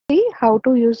how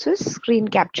to use this screen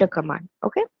capture command.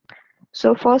 Okay,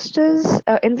 so first is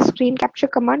in the screen capture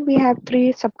command we have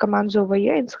three subcommands over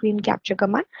here in screen capture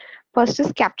command. First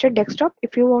is capture desktop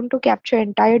if you want to capture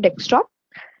entire desktop.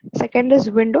 Second is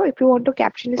window if you want to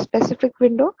capture a specific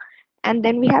window, and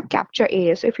then we have capture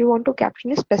area, so if you want to capture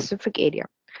a specific area.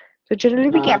 So generally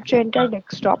we capture entire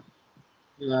desktop.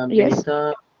 Yes.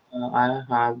 Vinita, I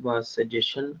have a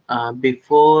suggestion.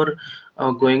 Before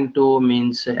going to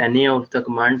means any of the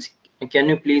commands, can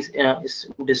you please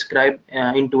describe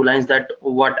in two lines that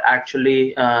what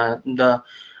actually the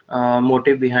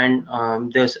motive behind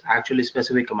this actually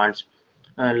specific commands,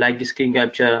 like screen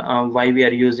capture, why we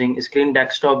are using screen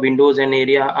desktop, windows and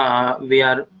area. We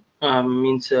are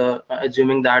means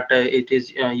assuming that it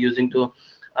is using to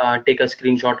take a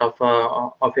screenshot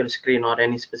of your screen or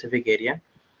any specific area,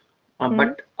 Hmm.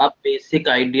 but a basic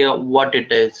idea what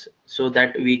it is, so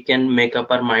that we can make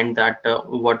up our mind that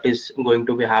what is going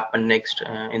to be happen next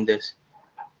in this.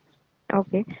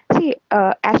 Okay. See,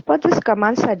 as per this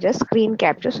command suggests screen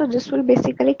capture, so this will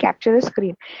basically capture the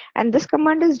screen, and this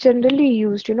command is generally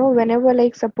used, whenever,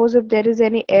 like, suppose if there is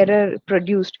any error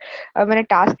produced when a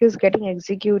task is getting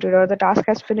executed or the task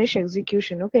has finished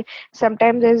execution. Okay.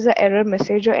 Sometimes there is an error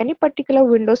message or any particular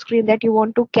window screen that you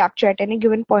want to capture at any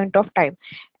given point of time.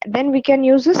 Then we can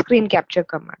use the screen capture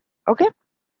command. Okay.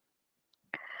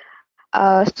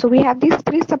 So we have these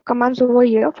three subcommands over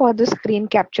here for the screen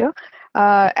capture.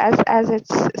 As it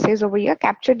says over here,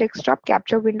 capture desktop,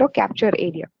 capture window, capture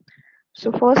area.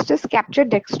 So first is capture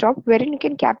desktop, wherein you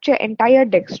can capture entire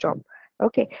desktop.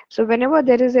 Okay, so whenever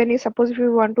there is any, suppose if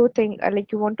you want to think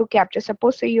like you want to capture,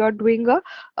 suppose say you are doing a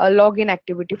login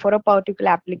activity for a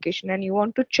particular application and you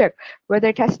want to check whether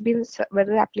it has been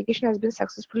whether the application has been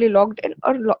successfully logged in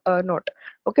or not.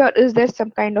 Okay, or is there some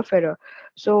kind of error?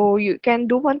 So you can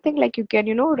do one thing, like you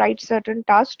can write certain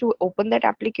tasks to open that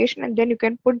application, and then you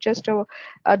can put just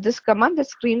this command, the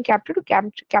screen capture, to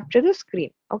capture the screen.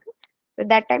 Okay. So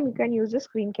that time you can use the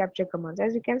screen capture commands.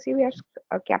 As you can see, we have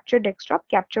capture desktop,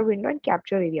 capture window, and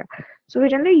capture area. So we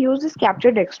generally use this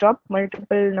capture desktop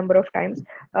multiple number of times.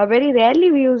 Very rarely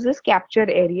we use this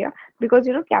capture area, because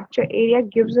capture area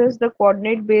gives us the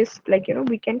coordinate based, like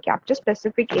we can capture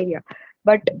specific area.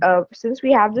 But since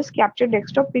we have this capture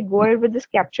desktop, we go ahead with this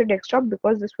capture desktop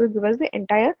because this will give us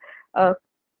the uh,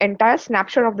 entire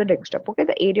snapshot of the desktop. Okay,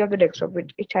 the area of the desktop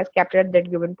which it has captured at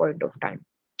that given point of time.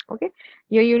 Okay,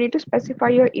 here you need to specify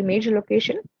your image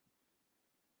location,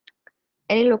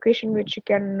 any location which you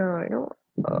can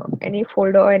any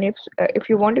folder, or any if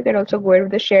you want you can also go ahead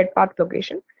with the shared path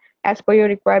location. As per your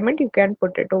requirement you can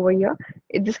put it over here.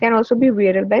 This can also be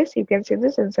variable, so you can say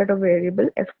this insert a variable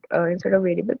insert a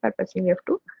variable by pressing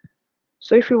F2.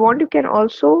 So if you want you can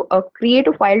also create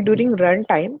a file during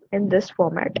runtime in this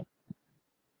format.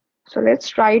 So let's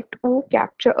try to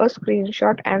capture a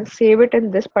screenshot and save it in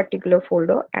this particular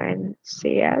folder and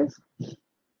say as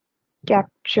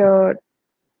capture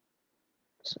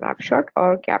snapshot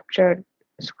or captured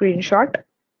screenshot.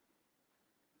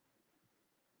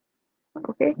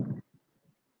 Okay.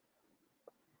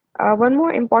 One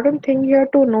more important thing here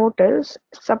to note is,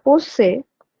 suppose say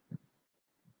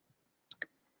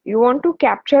you want to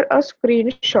capture a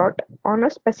screenshot on a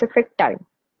specific time.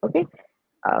 Okay.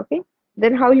 Okay,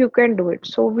 then how you can do it?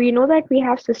 So we know that we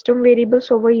have system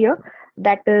variables over here.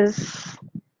 That is,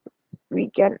 we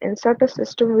can insert a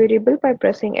system variable by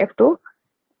pressing F2.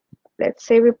 Let's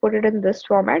say we put it in this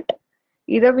format.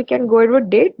 Either we can go ahead with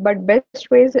date, but best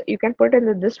way is you can put it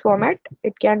in this format.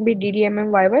 It can be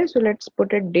ddmmyy. So let's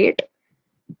put it date.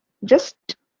 Just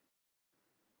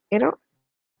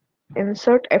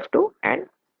insert F2 and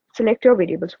select your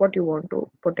variables what you want to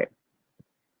put it.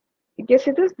 You can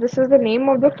see this is the name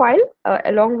of the file.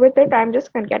 Along with it I'm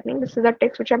just concatenating, this is the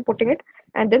text which I'm putting it,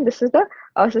 and then this is the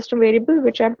system variable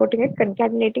which I'm putting it,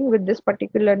 concatenating with this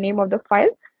particular name of the file,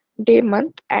 day,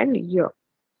 month and year.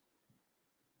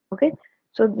 Okay,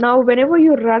 so now whenever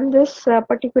you run this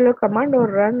particular command, or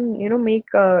run make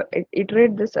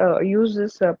iterate this use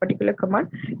this particular command,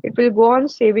 it will go on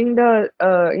saving the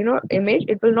image.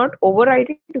 It will not overwrite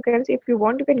it. You can see, if you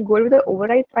want you can go with the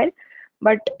overwrite file,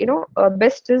 but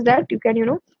best is that you can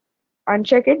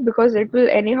uncheck it, because it will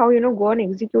anyhow go on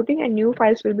executing, and new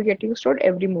files will be getting stored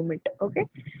every moment. Okay,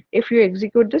 if you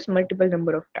execute this multiple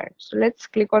number of times. So let's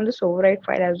click on this overwrite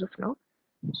file as of now.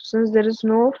 Since there is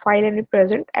no file any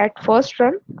present at first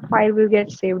run, file will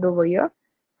get saved over here.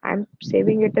 I'm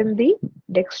saving it in the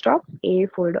desktop A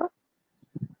folder.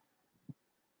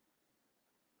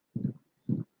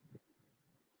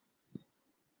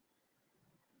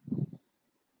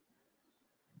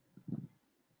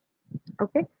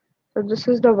 Okay, so this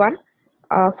is the one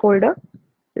folder.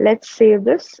 Let's save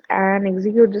this and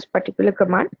execute this particular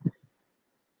command.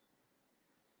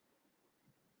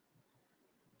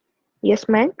 Yes,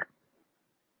 Mank.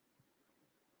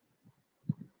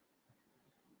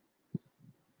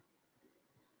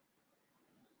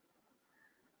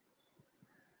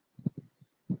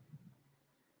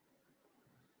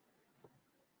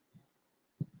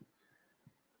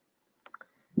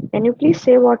 Can you please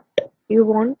say what you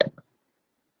want?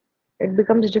 It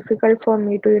becomes difficult for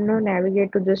me to,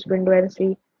 navigate to this window and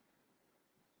see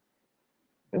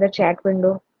the chat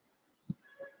window.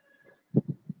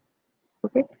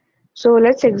 Okay, so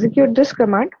let's execute this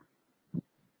command.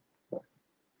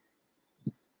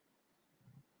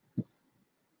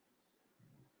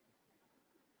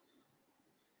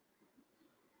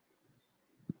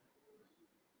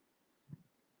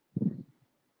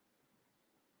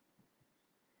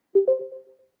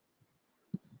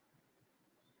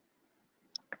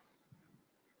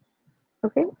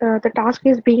 Okay, the task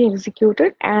is being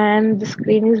executed and the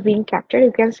screen is being captured.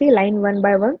 You can see line one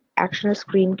by one, action is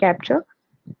screen capture.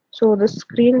 So the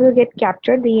screen will get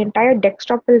captured, the entire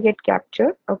desktop will get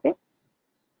captured. Okay,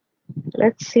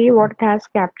 let's see what it has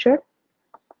captured.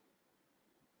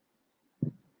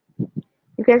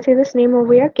 You can see this name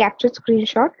over here, captured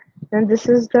screenshot, and this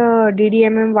is the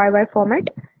DDMMYY format.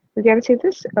 You can see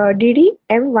this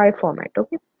DDMY format.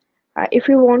 Okay, if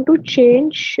you want to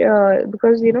change,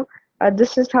 because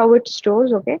this is how it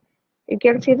stores. Okay, you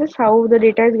can see this how the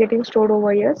data is getting stored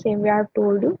over here. Same way I have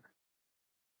told you.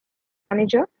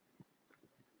 Manager.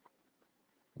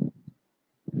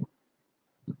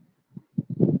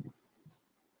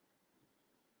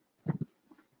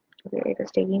 Okay, it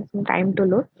is taking some time to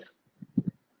load.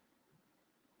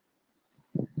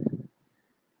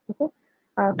 Okay,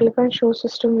 click on show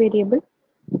system variable.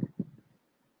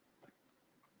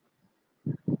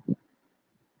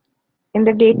 In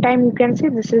the date time, you can see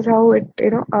this is how it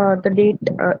the date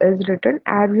is written.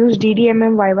 I have used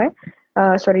DDMMYY,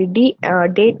 sorry,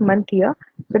 date month year.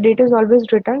 So date is always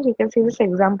written. So you can see this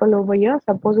example over here.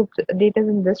 Suppose if the date is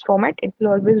in this format, it will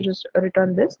always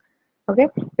return this. Okay,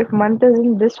 if month is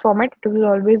in this format, it will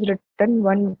always return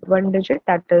one digit,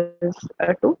 that is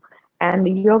 2, and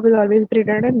the year will always be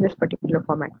returned in this particular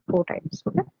format 4 times.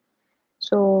 Okay,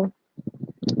 so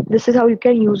this is how you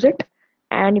can use it,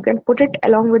 and you can put it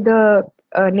along with the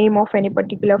name of any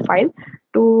particular file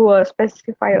to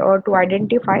specify or to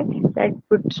identify that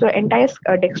so entire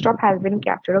desktop has been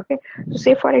captured. Okay, so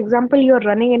say for example you're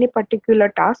running any particular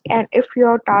task, and if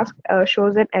your task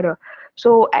shows an error,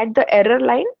 so at the error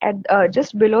line, at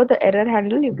just below the error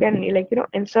handle, you can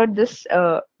insert this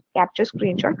capture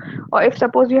screenshot. Or if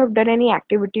suppose you have done any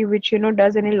activity which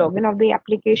does any login of the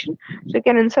application, so you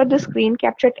can insert the screen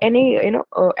capture at any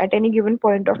at any given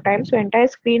point of time, so entire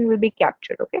screen will be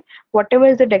captured. Okay, whatever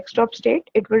is the desktop state,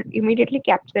 it will immediately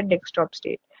capture the desktop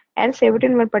state and save it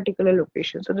in one particular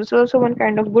location. So this is also one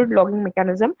kind of good logging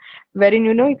mechanism, wherein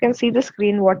you can see the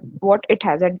screen what it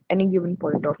has at any given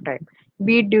point of time,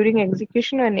 be it during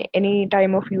execution or any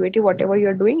time of UAT. Whatever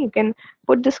you're doing, you can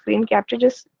put the screen capture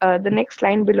just the next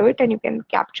line below it, and you can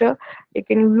capture, you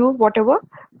can view whatever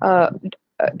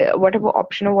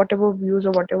option or whatever views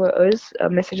or whatever is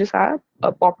messages are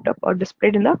popped up or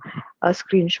displayed in the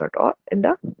screenshot or in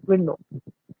the window.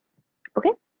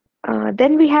 Okay,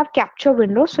 then we have capture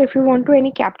window. So if you want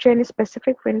to capture any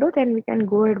specific window, then we can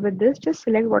go ahead with this. Just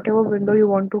select whatever window you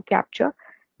want to capture.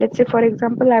 Let's say for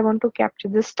example I want to capture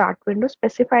this start window.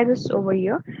 Specify this over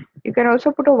here. You can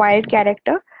also put a wild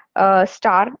character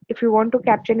star. If you want to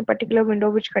capture any particular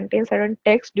window which contains certain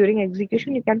text during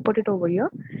execution, you can put it over here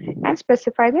and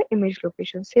specify the image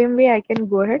location. Same way I can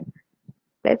go ahead.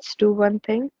 Let's do one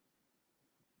thing.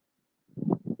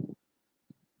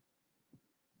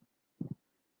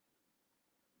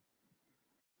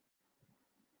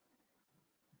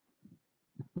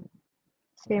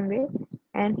 Same way,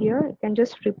 and here you can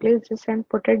just replace this and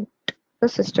put it the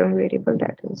system variable,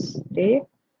 that is day,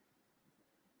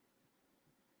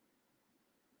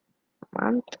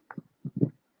 month,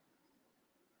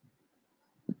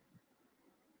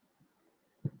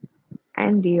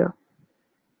 and year.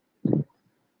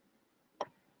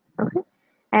 Okay,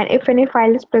 and if any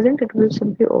file is present, it will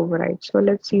simply override. So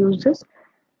let's use this.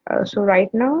 So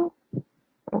right now,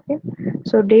 okay,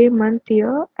 so day, month,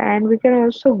 year, and we can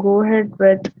also go ahead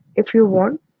with, if you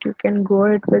want, you can go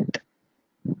ahead with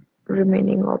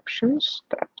remaining options,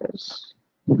 that is,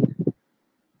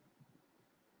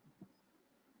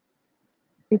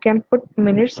 you can put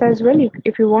minutes as well.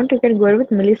 If you want, you can go ahead with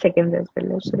milliseconds as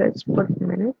well. So let's put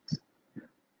minutes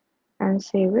and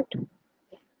save it.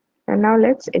 And now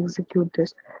let's execute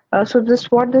this. So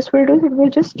this what this will do is it will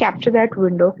just capture that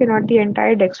window. Okay, not the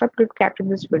entire desktop, it will capture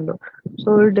this window.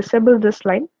 So we'll disable this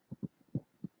line,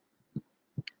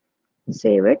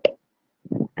 save it,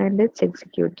 and let's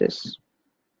execute this.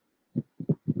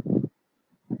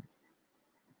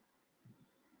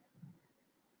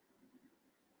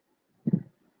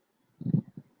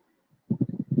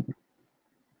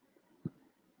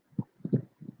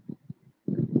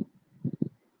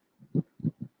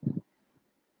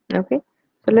 Okay,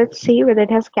 so let's see whether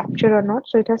it has captured or not.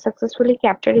 So it has successfully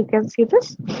captured. You can see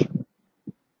this.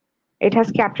 It has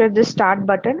captured this start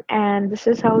button, and this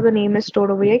is how the name is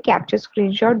stored over here. Capture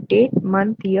screenshot, date,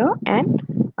 month, year, and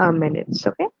minutes.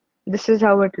 Okay, this is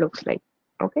how it looks like.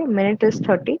 Okay, minute is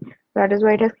 30. That is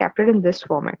why it has captured in this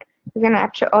format. You can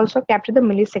also capture the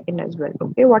millisecond as well.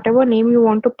 Okay, whatever name you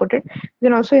want to put it, you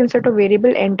can also insert a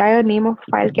variable. Entire name of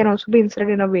file can also be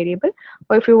inserted in a variable,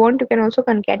 or if you want, you can also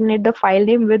concatenate the file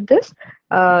name with this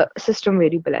system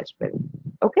variable as well.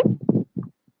 Okay.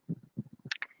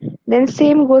 Then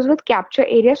same goes with capture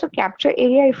area. So capture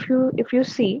area, if you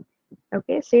see,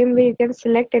 okay, same way you can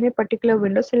select any particular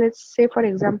window. So let's say, for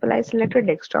example, I select a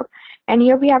desktop, and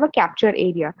here we have a capture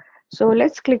area. So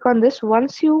let's click on this.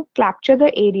 Once you capture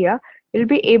the area, you'll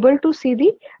be able to see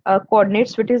the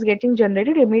coordinates which is getting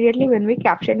generated immediately when we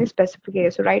capture any specific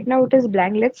area. So right now it is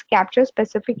blank. Let's capture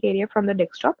specific area from the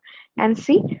desktop and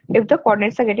see if the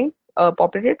coordinates are getting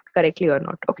populated correctly or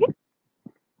not. Okay.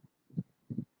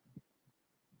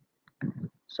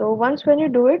 So once when you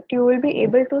do it, you will be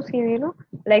able to see,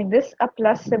 like this, a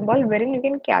plus symbol wherein you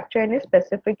can capture any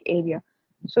specific area.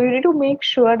 So you need to make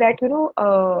sure that,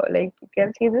 like you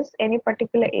can see this, any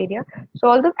particular area. So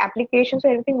all the applications or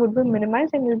anything would be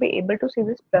minimized and you'll be able to see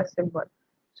this plus symbol.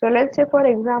 So let's say, for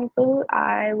example,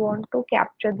 I want to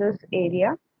capture this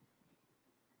area.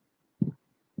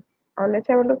 Or let's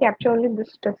say I want to capture only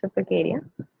this specific area.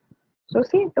 So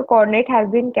see, the coordinate has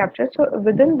been captured. So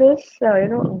within this,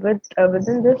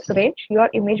 within this range, your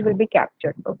image will be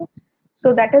captured. Okay.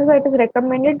 So that is why it is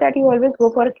recommended that you always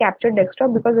go for a captured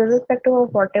desktop, because irrespective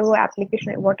of whatever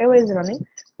application, whatever is running,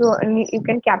 so you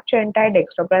can capture entire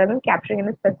desktop rather than capturing in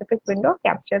a specific window,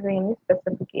 capturing in a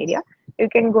specific area. You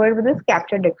can go with this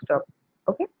captured desktop.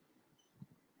 Okay.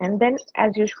 And then,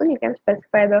 as usual, you can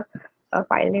specify the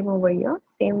file name over here.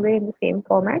 Same way in the same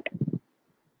format.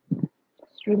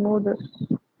 Remove this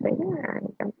thing and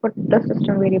you can put the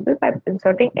system variable by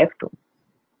inserting F2.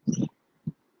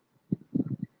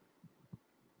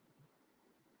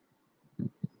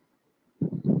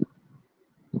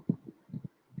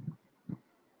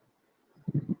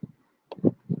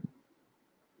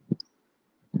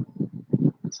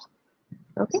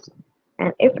 Okay,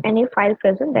 and if any file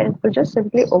present, then it will just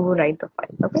simply overwrite the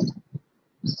file. Okay,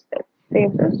 let's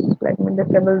save this. Let me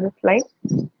disable this line.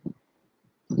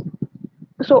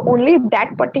 So only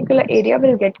that particular area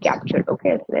will get captured.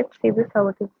 Okay, let's see this how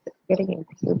it is getting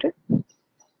executed.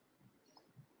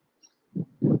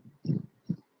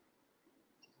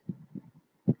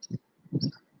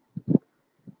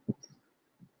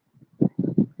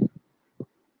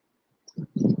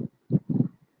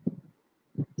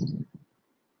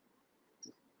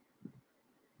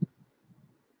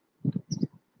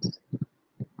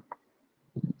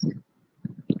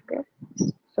 Okay,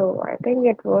 so I think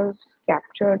it was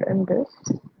captured in this.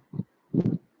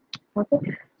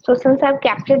 Okay, so since I've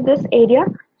captured this area,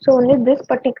 so only this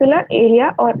particular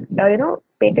area or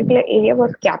particular area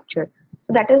was captured.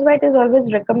 So that is why it is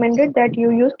always recommended that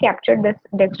you use captured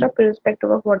desktop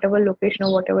irrespective of whatever location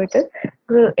or whatever it is.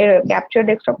 Captured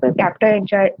desktop will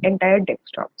capture entire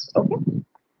desktop. Okay.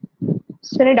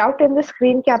 So any doubt in the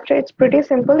screen capture, it's pretty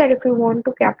simple that if you want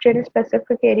to capture a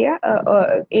specific area,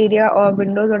 or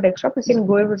Windows or desktop, you can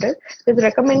go with it. It's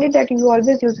recommended that you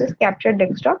always use this capture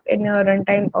desktop in your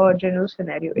runtime or general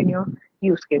scenario in your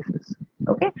use cases.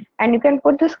 Okay, and you can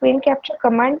put the screen capture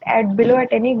command at below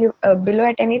at any task, below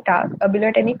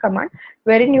at any command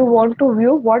wherein you want to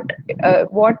view what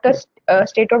the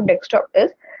state of desktop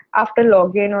is after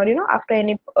login, or after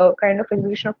any kind of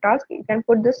execution of task. You can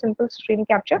put this simple screen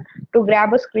capture to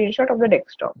grab a screenshot of the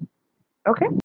desktop. Okay.